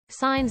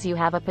Signs you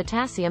have a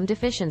potassium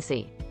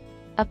deficiency.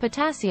 A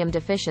potassium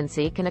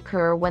deficiency can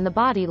occur when the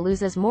body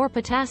loses more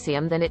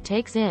potassium than it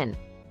takes in,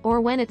 or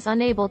when it's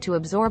unable to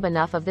absorb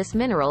enough of this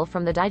mineral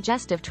from the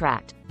digestive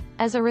tract.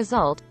 As a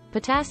result,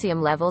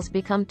 potassium levels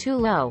become too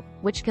low,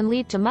 which can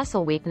lead to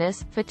muscle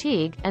weakness,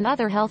 fatigue, and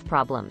other health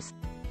problems.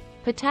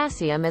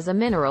 Potassium is a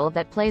mineral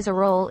that plays a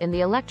role in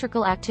the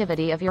electrical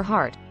activity of your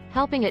heart,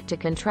 helping it to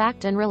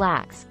contract and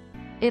relax.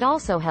 It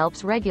also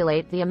helps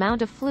regulate the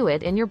amount of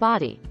fluid in your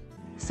body.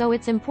 So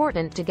it's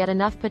important to get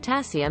enough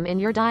potassium in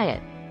your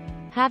diet.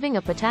 Having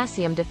a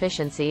potassium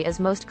deficiency is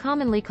most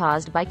commonly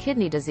caused by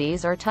kidney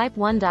disease or type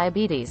 1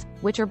 diabetes,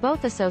 which are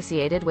both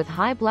associated with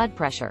high blood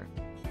pressure.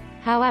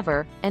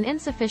 However, an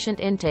insufficient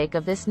intake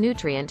of this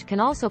nutrient can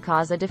also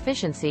cause a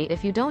deficiency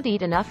if you don't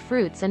eat enough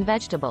fruits and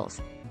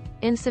vegetables.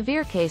 In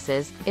severe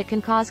cases, it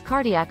can cause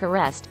cardiac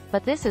arrest,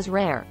 but this is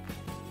rare.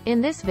 In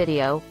this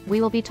video,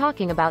 we will be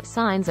talking about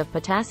signs of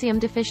potassium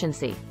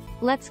deficiency.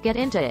 Let's get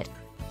into it.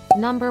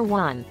 Number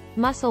 1.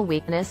 Muscle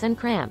weakness and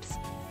cramps.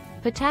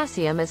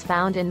 Potassium is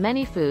found in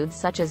many foods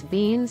such as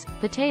beans,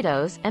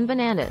 potatoes, and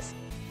bananas.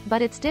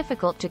 But it's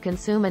difficult to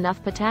consume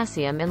enough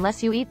potassium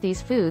unless you eat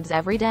these foods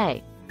every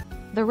day.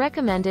 The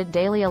recommended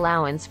daily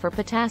allowance for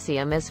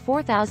potassium is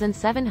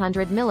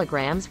 4,700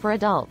 milligrams for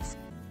adults.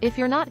 If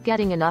you're not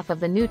getting enough of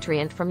the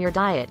nutrient from your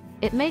diet,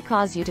 it may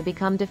cause you to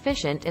become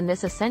deficient in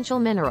this essential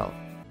mineral.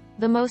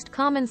 The most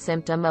common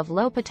symptom of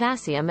low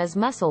potassium is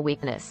muscle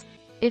weakness.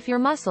 If your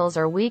muscles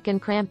are weak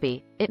and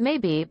crampy, it may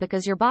be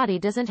because your body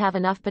doesn't have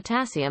enough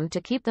potassium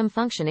to keep them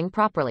functioning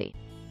properly.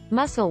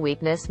 Muscle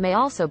weakness may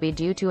also be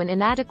due to an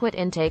inadequate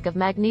intake of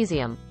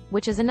magnesium,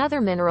 which is another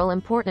mineral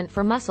important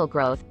for muscle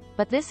growth,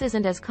 but this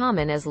isn't as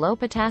common as low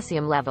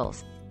potassium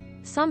levels.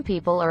 Some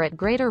people are at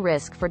greater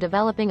risk for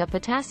developing a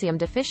potassium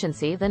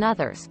deficiency than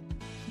others.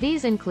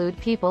 These include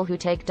people who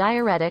take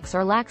diuretics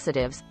or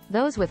laxatives,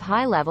 those with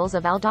high levels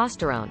of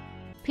aldosterone,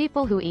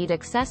 people who eat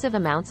excessive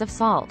amounts of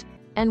salt,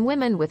 and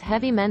women with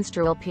heavy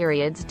menstrual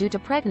periods due to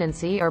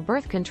pregnancy or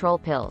birth control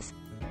pills.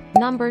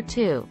 Number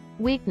 2.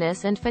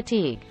 Weakness and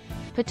fatigue.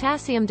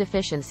 Potassium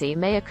deficiency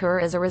may occur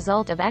as a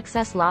result of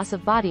excess loss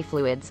of body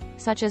fluids,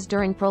 such as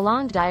during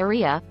prolonged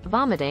diarrhea,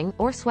 vomiting,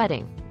 or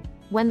sweating.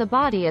 When the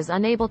body is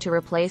unable to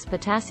replace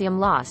potassium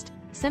lost,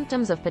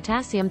 symptoms of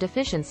potassium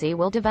deficiency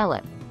will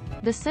develop.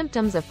 The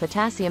symptoms of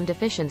potassium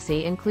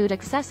deficiency include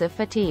excessive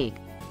fatigue.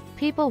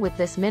 People with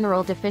this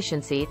mineral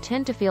deficiency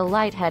tend to feel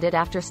lightheaded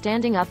after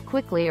standing up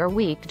quickly or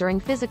weak during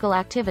physical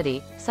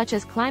activity, such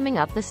as climbing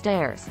up the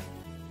stairs.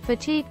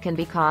 Fatigue can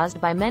be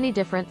caused by many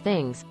different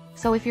things,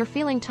 so if you're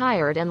feeling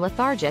tired and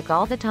lethargic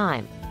all the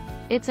time,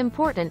 it's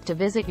important to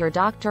visit your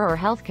doctor or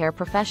healthcare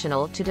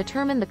professional to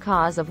determine the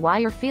cause of why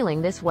you're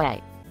feeling this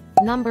way.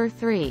 Number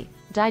 3.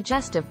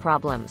 Digestive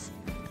problems.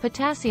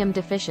 Potassium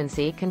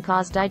deficiency can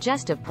cause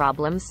digestive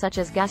problems such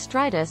as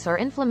gastritis or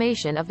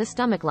inflammation of the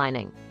stomach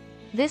lining.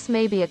 This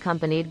may be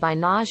accompanied by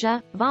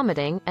nausea,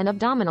 vomiting, and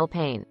abdominal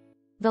pain.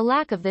 The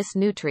lack of this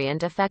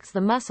nutrient affects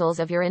the muscles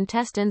of your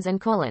intestines and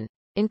colon,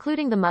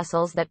 including the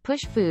muscles that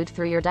push food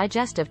through your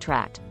digestive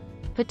tract.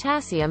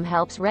 Potassium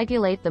helps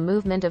regulate the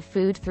movement of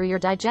food through your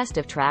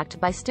digestive tract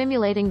by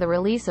stimulating the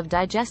release of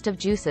digestive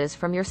juices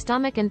from your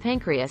stomach and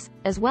pancreas,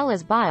 as well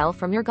as bile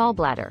from your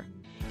gallbladder.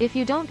 If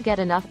you don't get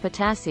enough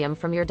potassium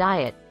from your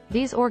diet,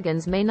 these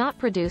organs may not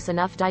produce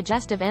enough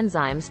digestive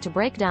enzymes to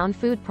break down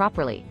food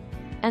properly.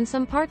 And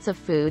some parts of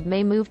food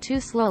may move too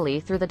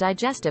slowly through the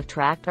digestive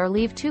tract or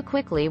leave too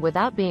quickly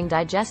without being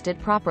digested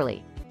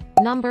properly.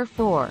 Number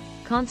 4.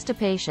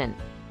 Constipation.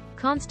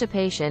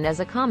 Constipation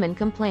is a common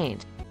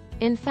complaint.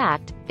 In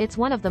fact, it's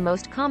one of the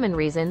most common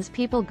reasons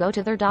people go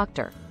to their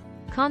doctor.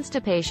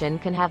 Constipation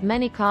can have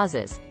many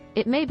causes.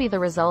 It may be the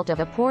result of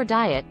a poor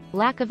diet,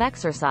 lack of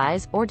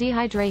exercise, or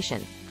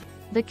dehydration.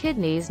 The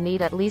kidneys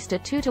need at least a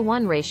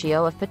 2-to-1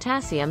 ratio of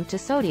potassium to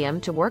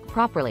sodium to work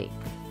properly.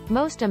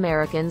 Most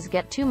Americans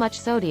get too much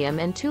sodium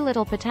and too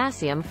little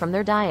potassium from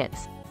their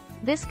diets.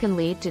 This can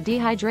lead to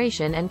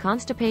dehydration and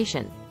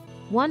constipation.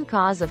 One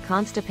cause of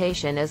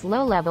constipation is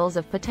low levels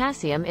of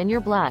potassium in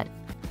your blood.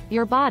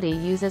 Your body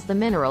uses the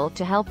mineral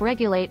to help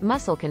regulate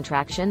muscle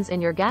contractions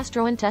in your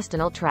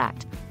gastrointestinal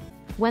tract.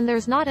 When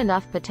there's not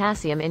enough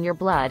potassium in your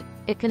blood,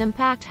 it can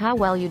impact how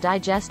well you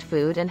digest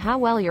food and how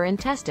well your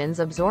intestines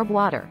absorb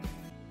water.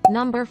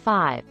 Number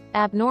 5.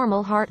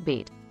 Abnormal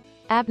heartbeat.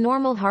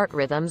 Abnormal heart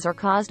rhythms are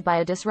caused by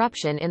a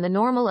disruption in the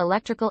normal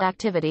electrical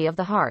activity of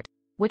the heart,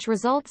 which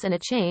results in a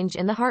change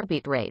in the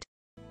heartbeat rate.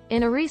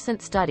 In a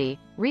recent study,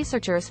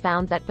 researchers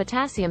found that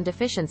potassium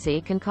deficiency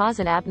can cause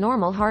an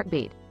abnormal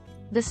heartbeat.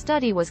 The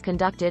study was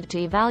conducted to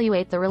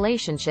evaluate the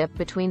relationship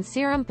between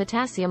serum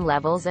potassium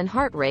levels and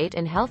heart rate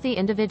in healthy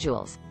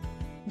individuals.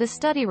 The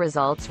study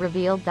results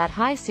revealed that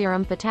high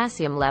serum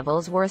potassium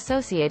levels were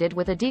associated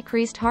with a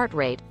decreased heart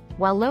rate,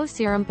 while low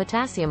serum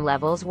potassium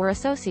levels were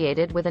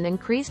associated with an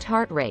increased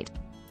heart rate.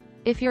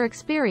 If you're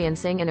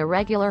experiencing an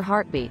irregular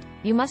heartbeat,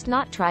 you must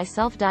not try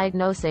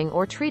self-diagnosing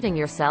or treating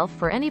yourself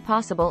for any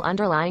possible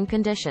underlying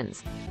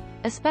conditions,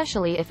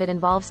 especially if it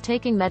involves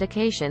taking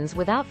medications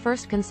without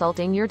first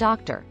consulting your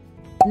doctor.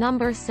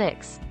 Number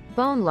 6.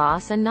 Bone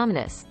loss and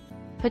numbness.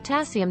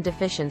 Potassium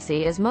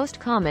deficiency is most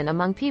common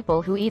among people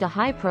who eat a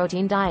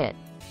high-protein diet.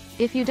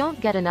 If you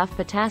don't get enough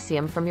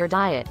potassium from your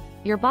diet,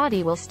 your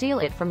body will steal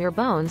it from your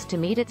bones to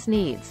meet its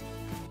needs.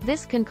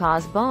 This can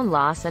cause bone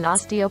loss and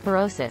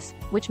osteoporosis,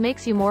 which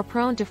makes you more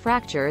prone to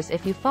fractures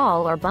if you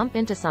fall or bump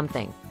into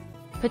something.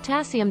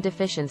 Potassium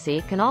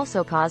deficiency can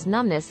also cause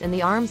numbness in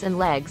the arms and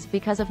legs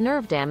because of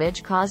nerve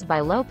damage caused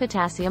by low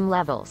potassium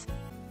levels.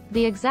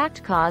 The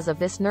exact cause of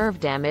this nerve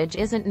damage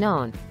isn't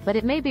known, but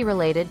it may be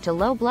related to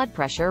low blood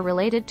pressure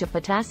related to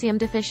potassium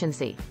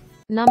deficiency.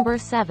 Number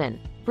 7.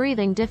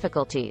 Breathing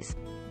difficulties.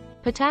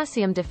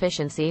 Potassium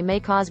deficiency may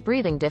cause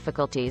breathing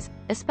difficulties,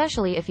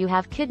 especially if you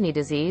have kidney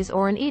disease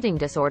or an eating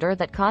disorder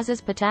that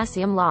causes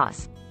potassium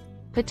loss.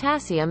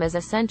 Potassium is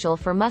essential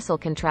for muscle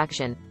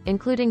contraction,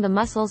 including the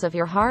muscles of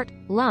your heart,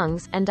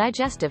 lungs, and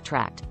digestive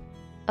tract.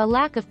 A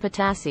lack of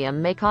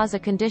potassium may cause a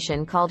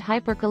condition called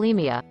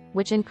hyperkalemia,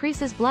 which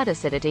increases blood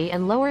acidity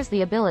and lowers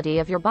the ability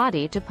of your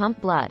body to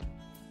pump blood.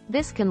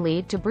 This can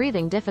lead to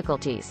breathing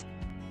difficulties.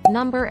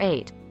 Number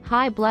 8.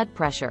 High blood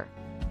pressure.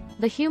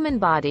 The human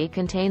body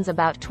contains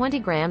about 20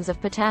 grams of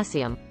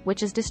potassium,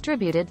 which is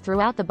distributed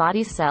throughout the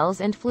body's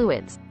cells and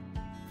fluids.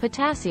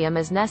 Potassium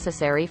is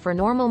necessary for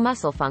normal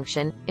muscle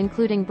function,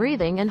 including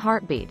breathing and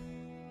heartbeat.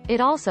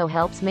 It also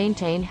helps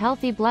maintain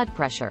healthy blood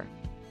pressure.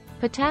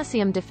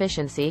 Potassium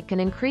deficiency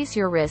can increase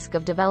your risk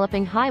of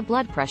developing high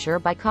blood pressure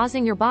by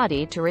causing your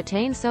body to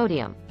retain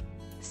sodium.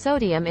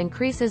 Sodium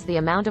increases the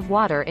amount of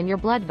water in your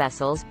blood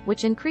vessels,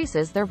 which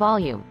increases their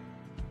volume.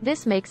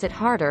 This makes it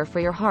harder for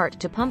your heart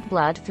to pump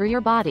blood through your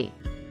body.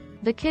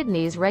 The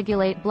kidneys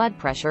regulate blood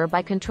pressure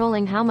by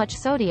controlling how much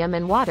sodium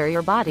and water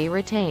your body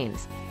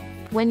retains.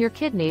 When your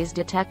kidneys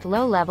detect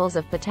low levels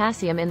of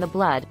potassium in the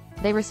blood,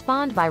 they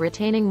respond by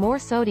retaining more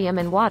sodium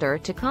and water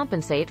to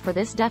compensate for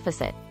this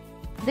deficit.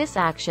 This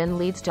action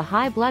leads to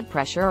high blood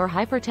pressure or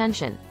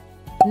hypertension.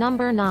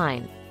 Number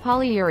 9.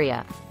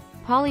 Polyuria.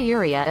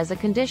 Polyuria is a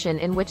condition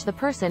in which the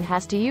person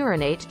has to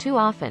urinate too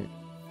often.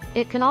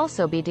 It can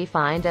also be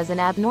defined as an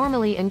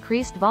abnormally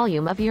increased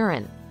volume of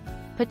urine.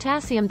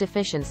 Potassium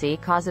deficiency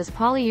causes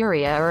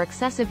polyuria or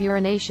excessive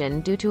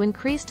urination due to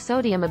increased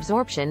sodium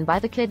absorption by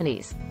the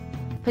kidneys.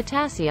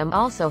 Potassium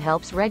also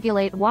helps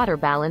regulate water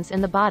balance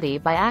in the body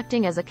by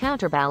acting as a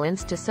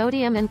counterbalance to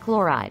sodium and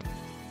chloride.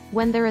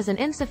 When there is an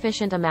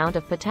insufficient amount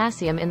of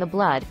potassium in the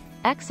blood,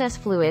 excess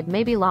fluid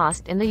may be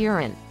lost in the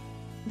urine.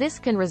 This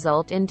can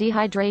result in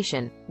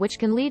dehydration, which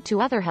can lead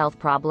to other health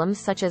problems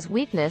such as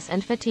weakness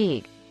and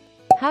fatigue.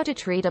 How to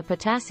treat a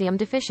potassium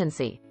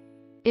deficiency.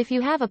 If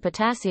you have a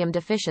potassium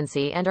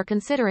deficiency and are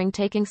considering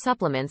taking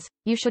supplements,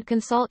 you should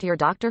consult your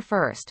doctor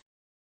first.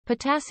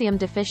 Potassium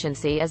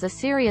deficiency is a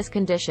serious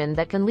condition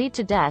that can lead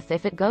to death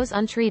if it goes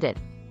untreated.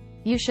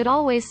 You should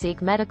always seek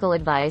medical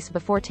advice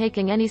before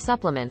taking any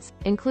supplements,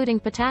 including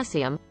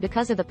potassium,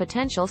 because of the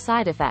potential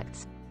side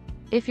effects.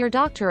 If your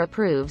doctor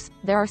approves,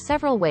 there are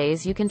several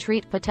ways you can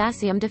treat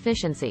potassium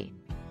deficiency.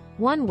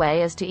 One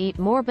way is to eat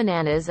more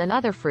bananas and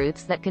other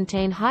fruits that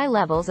contain high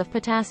levels of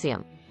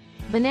potassium.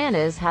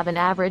 Bananas have an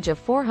average of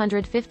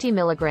 450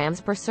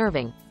 milligrams per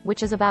serving,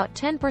 which is about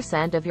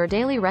 10% of your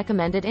daily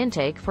recommended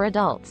intake for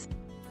adults.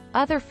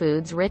 Other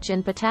foods rich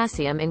in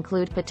potassium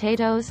include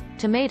potatoes,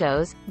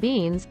 tomatoes,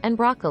 beans, and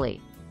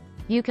broccoli.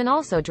 You can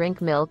also drink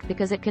milk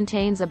because it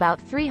contains about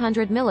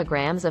 300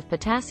 milligrams of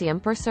potassium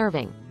per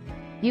serving.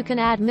 You can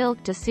add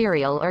milk to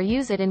cereal or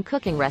use it in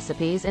cooking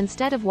recipes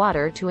instead of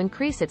water to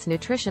increase its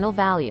nutritional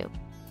value.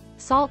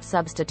 Salt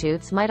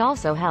substitutes might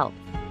also help.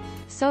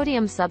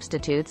 Sodium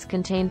substitutes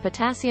contain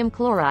potassium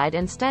chloride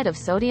instead of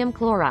sodium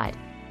chloride.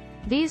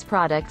 These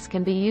products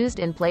can be used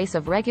in place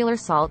of regular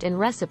salt in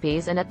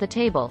recipes and at the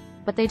table,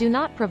 but they do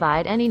not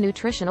provide any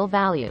nutritional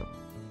value.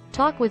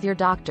 Talk with your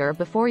doctor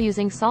before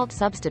using salt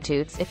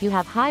substitutes if you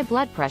have high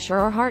blood pressure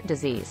or heart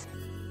disease.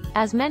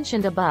 As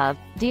mentioned above,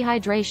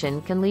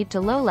 dehydration can lead to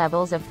low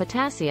levels of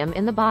potassium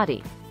in the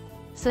body.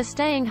 So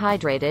staying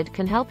hydrated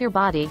can help your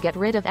body get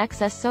rid of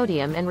excess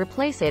sodium and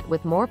replace it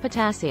with more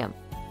potassium.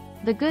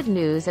 The good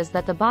news is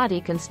that the body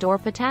can store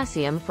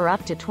potassium for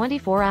up to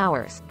 24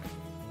 hours.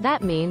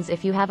 That means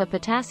if you have a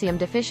potassium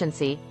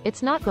deficiency,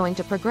 it's not going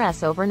to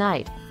progress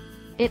overnight.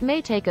 It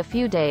may take a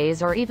few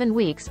days or even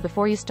weeks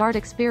before you start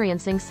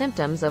experiencing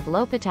symptoms of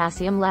low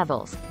potassium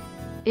levels.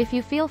 If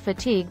you feel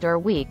fatigued or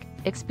weak,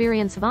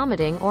 experience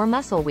vomiting or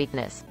muscle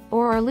weakness,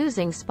 or are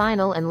losing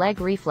spinal and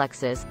leg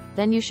reflexes,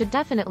 then you should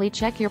definitely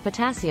check your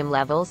potassium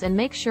levels and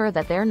make sure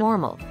that they're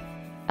normal.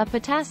 A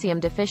potassium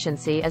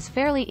deficiency is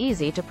fairly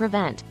easy to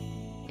prevent.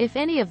 If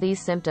any of these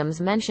symptoms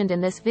mentioned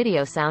in this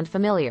video sound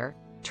familiar,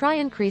 try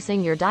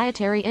increasing your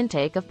dietary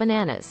intake of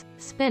bananas,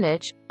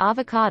 spinach,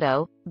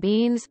 avocado,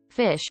 beans,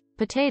 fish,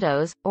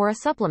 potatoes, or a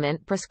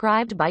supplement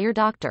prescribed by your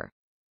doctor.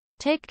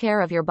 Take care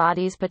of your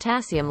body's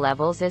potassium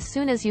levels as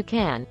soon as you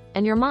can,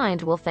 and your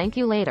mind will thank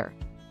you later.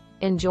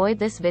 Enjoyed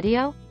this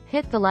video?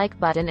 Hit the like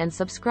button and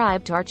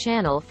subscribe to our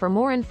channel for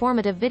more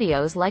informative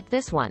videos like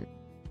this one.